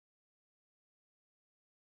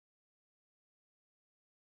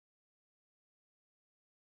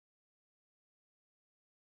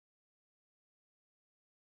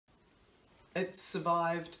It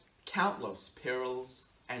survived countless perils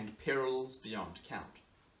and perils beyond count.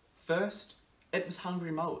 First, it was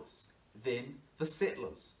hungry mowers, then the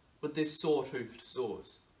settlers with their saw-toothed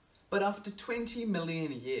saws. But after 20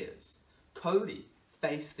 million years, Kauri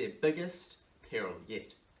faced their biggest peril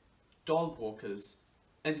yet. Dog walkers,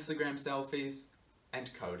 Instagram selfies,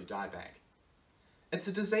 and Kauri dieback. It's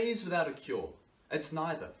a disease without a cure. It's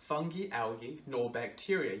neither fungi, algae, nor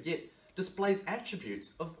bacteria, yet displays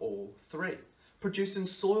attributes of all three, producing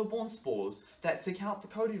soil-borne spores that seek out the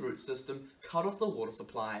Kauri root system, cut off the water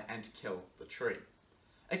supply, and kill the tree.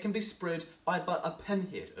 It can be spread by but a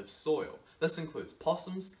pinhead of soil. This includes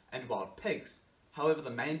possums and wild pigs. However, the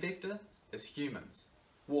main vector is humans,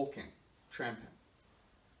 walking, tramping.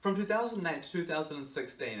 From 2008 to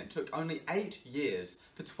 2016, it took only 8 years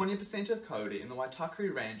for 20% of Kauri in the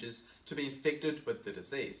Waitakere ranges to be infected with the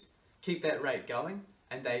disease. Keep that rate going,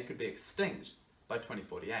 and they could be extinct by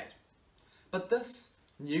 2048. But this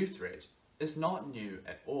new threat is not new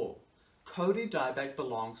at all. Kauri dieback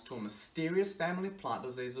belongs to a mysterious family of plant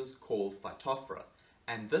diseases called Phytophthora,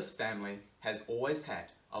 and this family has always had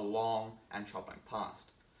a long and troubling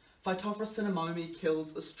past. Phytophthora cinnamomi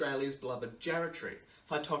kills Australia's beloved jarrah tree.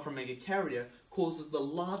 Phytophthora megakarya causes the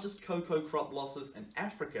largest cocoa crop losses in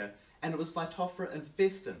Africa, and it was Phytophthora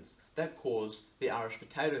infestans that caused the Irish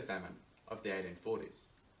potato famine of the 1840s.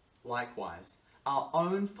 Likewise, our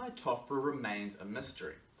own Phytophthora remains a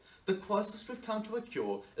mystery. The closest we've come to a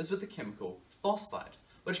cure is with the chemical phosphide,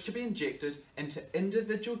 which can be injected into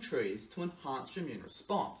individual trees to enhance your immune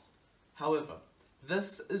response. However,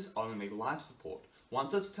 this is only life support.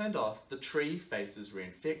 Once it's turned off, the tree faces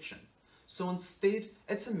reinfection. So instead,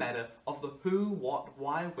 it's a matter of the who, what,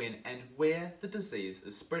 why, when, and where the disease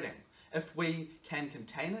is spreading. If we can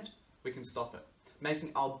contain it, we can stop it,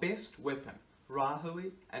 making our best weapon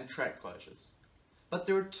rahui and track closures. But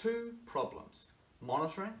there are two problems: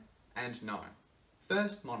 monitoring and knowing.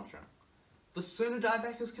 First, monitoring. The sooner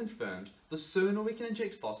dieback is confirmed, the sooner we can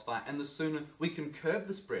inject phosphite and the sooner we can curb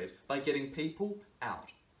the spread by getting people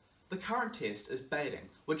out. The current test is baiting,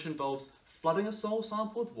 which involves flooding a soil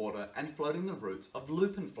sample with water and floating the roots of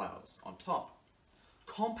lupin flowers on top.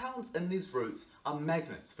 Compounds in these roots are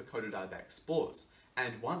magnets for Kauri dieback spores,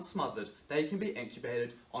 and once smothered, they can be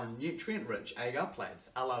incubated on nutrient-rich agar plates,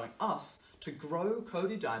 allowing us to grow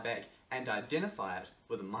Kauri dieback and identify it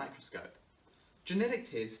with a microscope. Genetic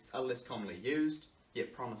tests are less commonly used,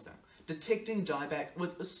 yet promising, detecting dieback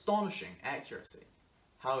with astonishing accuracy.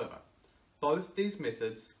 However, both these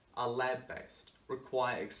methods are lab-based,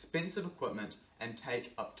 require expensive equipment, and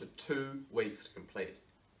take up to 2 weeks to complete.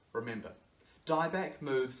 Remember, dieback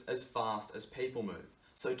moves as fast as people move,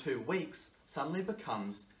 so 2 weeks suddenly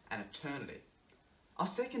becomes an eternity. Our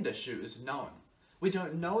second issue is knowing. We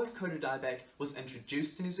don't know if Kauri dieback was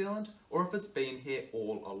introduced to New Zealand or if it's been here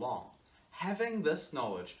all along. Having this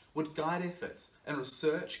knowledge would guide efforts in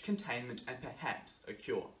research, containment, and perhaps a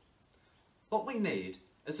cure. What we need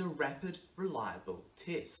is a rapid, reliable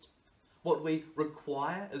test. What we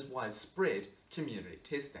require is widespread community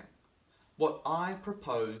testing. What I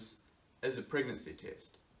propose is a pregnancy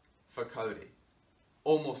test for Kauri,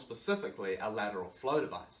 or more specifically a lateral flow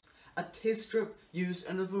device, a test strip used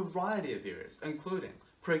in a variety of areas, including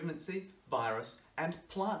pregnancy, virus, and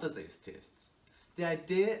plant disease tests. The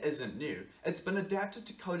idea isn't new. It's been adapted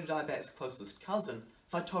to Kauri dieback's closest cousin,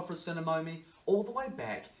 Phytophthora cinnamomi, all the way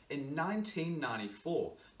back in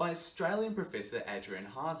 1994 by Australian Professor Adrian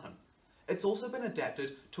Hardham. It's also been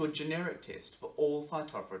adapted to a generic test for all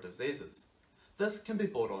Phytophthora diseases. This can be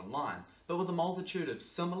bought online, but with a multitude of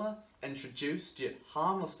similar, introduced yet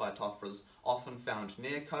harmless Phytophthores often found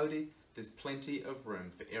near Kauri, there's plenty of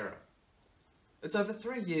room for error. It's over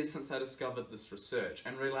 3 years since I discovered this research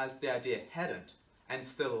and realised the idea hadn't, and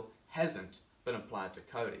still hasn't, been applied to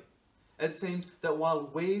Kauri. It seems that while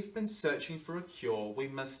we've been searching for a cure, we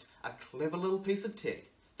missed a clever little piece of tech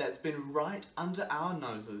that's been right under our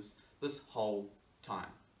noses this whole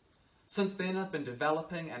time. Since then, I've been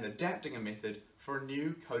developing and adapting a method for a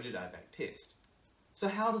new Kauri dieback test. So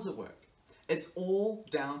how does it work? It's all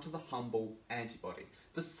down to the humble antibody,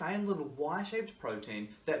 the same little Y-shaped protein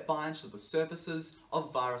that binds to the surfaces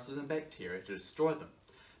of viruses and bacteria to destroy them.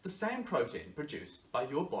 The same protein produced by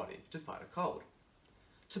your body to fight a cold.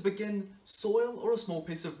 To begin, soil or a small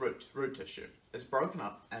piece of root tissue is broken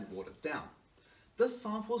up and watered down. This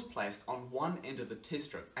sample is placed on one end of the test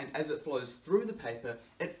strip, and as it flows through the paper,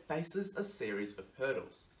 it faces a series of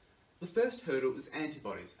hurdles. The first hurdle is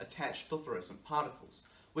antibodies attached to fluorescent particles,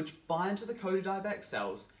 which bind to the Kauri dieback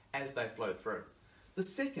cells as they flow through. The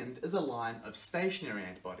second is a line of stationary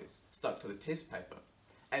antibodies stuck to the test paper.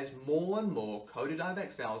 as more and more Kauri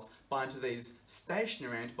dieback cells bind to these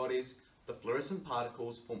stationary antibodies, the fluorescent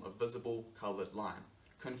particles form a visible coloured line,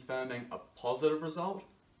 confirming a positive result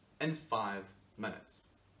in 5 minutes.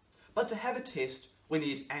 But to have a test, we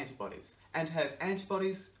need antibodies, and to have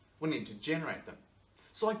antibodies, we need to generate them.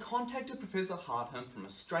 So I contacted Professor Hardham from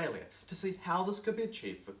Australia to see how this could be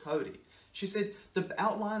achieved for Kauri. She said the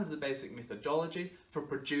outline of the basic methodology for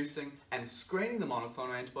producing and screening the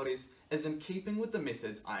monoclonal antibodies is in keeping with the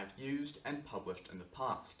methods I have used and published in the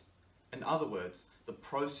past. In other words, the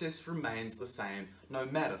process remains the same no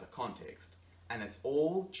matter the context, and it's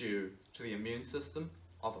all due to the immune system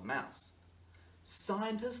of a mouse.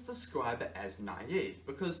 Scientists describe it as naive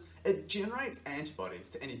because it generates antibodies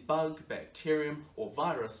to any bug, bacterium, or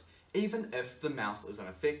virus even if the mouse isn't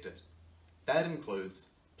affected. That includes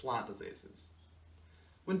plant diseases.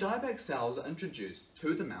 When dieback cells are introduced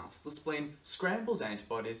to the mouse, the spleen scrambles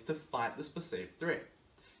antibodies to fight this perceived threat.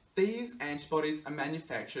 These antibodies are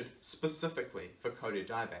manufactured specifically for Kauri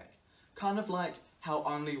dieback, kind of like how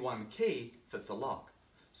only one key fits a lock.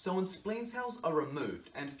 So when spleen cells are removed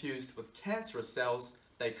and fused with cancerous cells,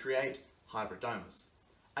 they create hybridomas,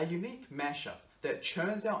 a unique mashup that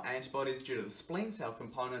churns out antibodies due to the spleen cell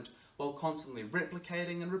component while constantly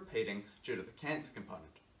replicating and repeating due to the cancer component.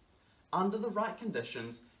 Under the right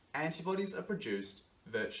conditions, antibodies are produced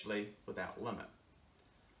virtually without limit.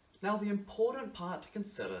 Now the important part to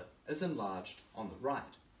consider is enlarged on the right.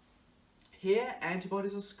 Here,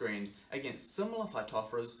 antibodies are screened against similar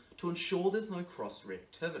phytophthora to ensure there's no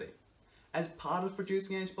cross-reactivity. As part of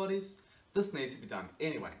producing antibodies, this needs to be done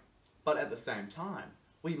anyway, but at the same time,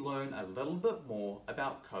 we learn a little bit more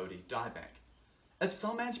about Kauri dieback. If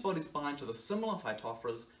some antibodies bind to the similar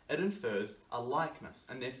phytophthora, it infers a likeness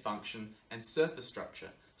in their function and surface structure,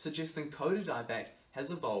 suggesting Kauri dieback has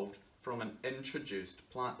evolved from an introduced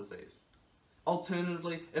plant disease.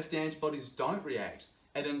 Alternatively, if the antibodies don't react,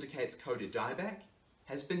 it indicates Kauri dieback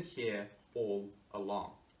has been here all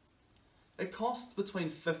along. It costs between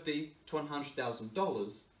 $50,000 to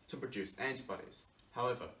 $100,000 to produce antibodies.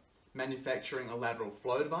 However, manufacturing a lateral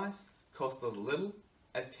flow device costs as little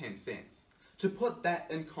as 10 cents. To put that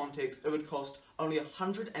in context, it would cost only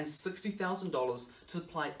 $160,000 to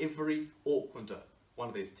supply every Aucklander one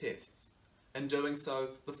of these tests. In doing so,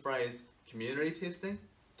 the phrase community testing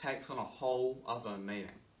takes on a whole other meaning.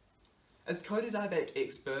 As Kauri dieback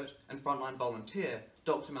expert and frontline volunteer,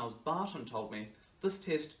 Dr. Miles Barton told me this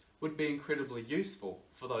test would be incredibly useful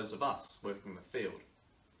for those of us working in the field.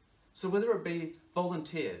 So whether it be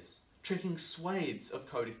volunteers, trekking swathes of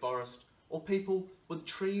Kauri forest, or people with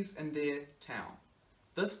trees in their town,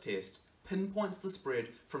 this test pinpoints the spread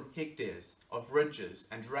from hectares of ridges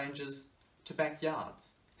and ranges to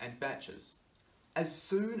backyards and batches. As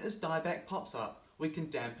soon as dieback pops up, we can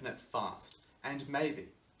dampen it fast and maybe,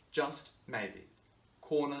 just maybe,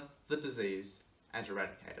 corner the disease and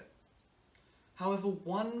eradicate it. However,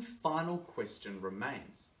 one final question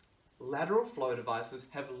remains. Lateral flow devices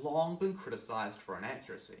have long been criticised for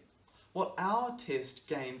inaccuracy. What our test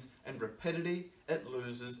gains in rapidity, it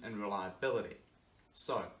loses in reliability.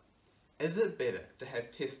 So, is it better to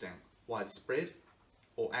have testing widespread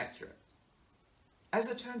or accurate?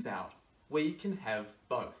 As it turns out, we can have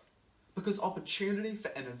both, because opportunity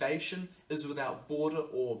for innovation is without border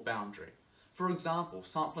or boundary. For example,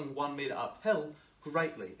 sampling 1 metre uphill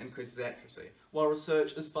greatly increases accuracy, while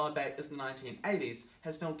research as far back as the 1980s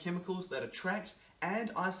has found chemicals that attract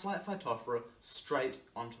and isolate phytophthora straight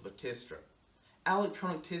onto the test strip.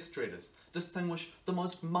 Electronic test readers distinguish the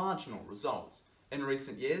most marginal results, in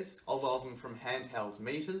recent years evolving from handheld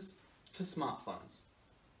meters to smartphones.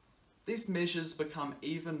 These measures become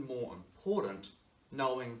even more important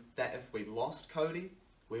knowing that if we lost Kauri,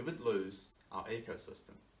 we would lose our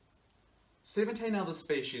ecosystem. 17 other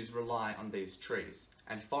species rely on these trees,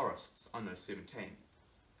 and forests on those 17.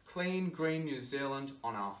 Clean Green New Zealand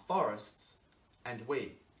on our forests, and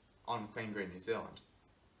we on Clean Green New Zealand.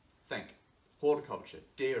 Think horticulture,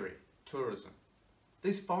 dairy, tourism.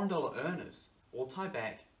 These foreign dollar earners all tie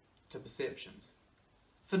back to perceptions.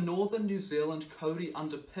 For northern New Zealand, Kauri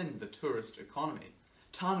underpin the tourist economy.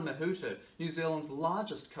 Tāna Mahuta, New Zealand's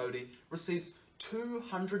largest Kauri, receives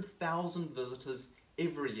 200,000 visitors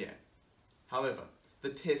every year. However, the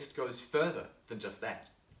test goes further than just that.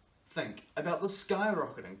 Think about the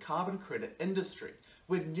skyrocketing carbon credit industry,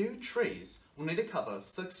 where new trees will need to cover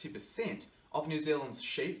 60% of New Zealand's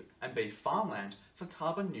sheep and beef farmland for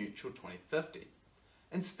carbon neutral 2050.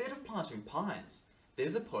 Instead of planting pines,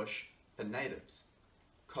 there's a push for natives.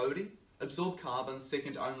 Kauri absorb carbon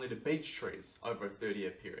second only to beech trees over a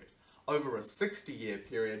 30-year period. Over a 60-year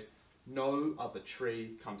period, no other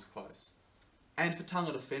tree comes close. And for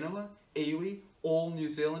tangata whenua, iwi, all New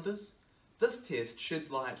Zealanders, this test sheds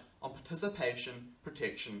light on participation,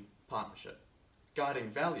 protection, partnership, guiding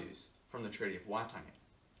values from the Treaty of Waitangi.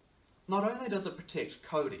 Not only does it protect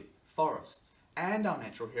kauri, forests, and our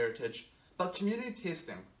natural heritage, but community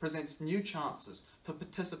testing presents new chances for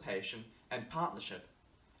participation and partnership.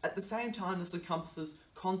 At the same time, this encompasses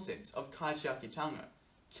concepts of kaitiakitanga,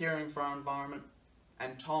 caring for our environment,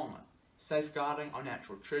 and taonga, safeguarding our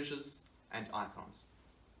natural treasures and icons.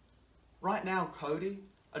 Right now, kauri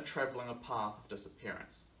are travelling a path of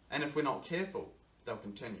disappearance, and if we're not careful, they'll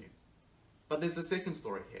continue. But there's a second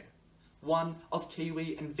story here, one of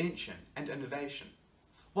Kiwi invention and innovation.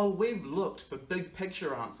 While we've looked for big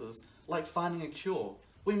picture answers like finding a cure,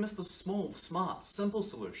 we miss the small, smart, simple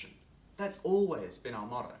solution. That's always been our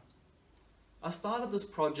motto. I started this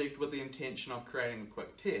project with the intention of creating a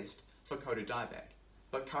quick test for kauri dieback,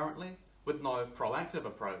 but currently, with no proactive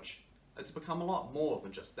approach, it's become a lot more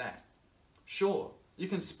than just that. Sure, you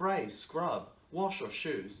can spray, scrub, wash your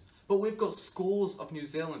shoes, but we've got scores of New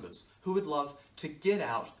Zealanders who would love to get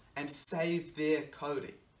out and save their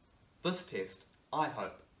kauri. This test, I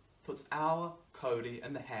hope, puts our kauri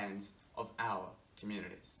in the hands of our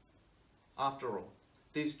communities. After all,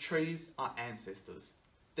 these trees are ancestors.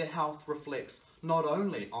 Their health reflects not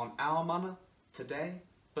only on our mana today,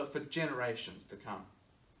 but for generations to come.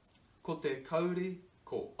 Ko te kauri,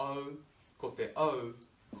 ko te o,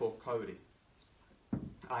 ko kauri.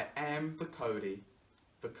 I am the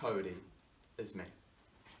kauri is me.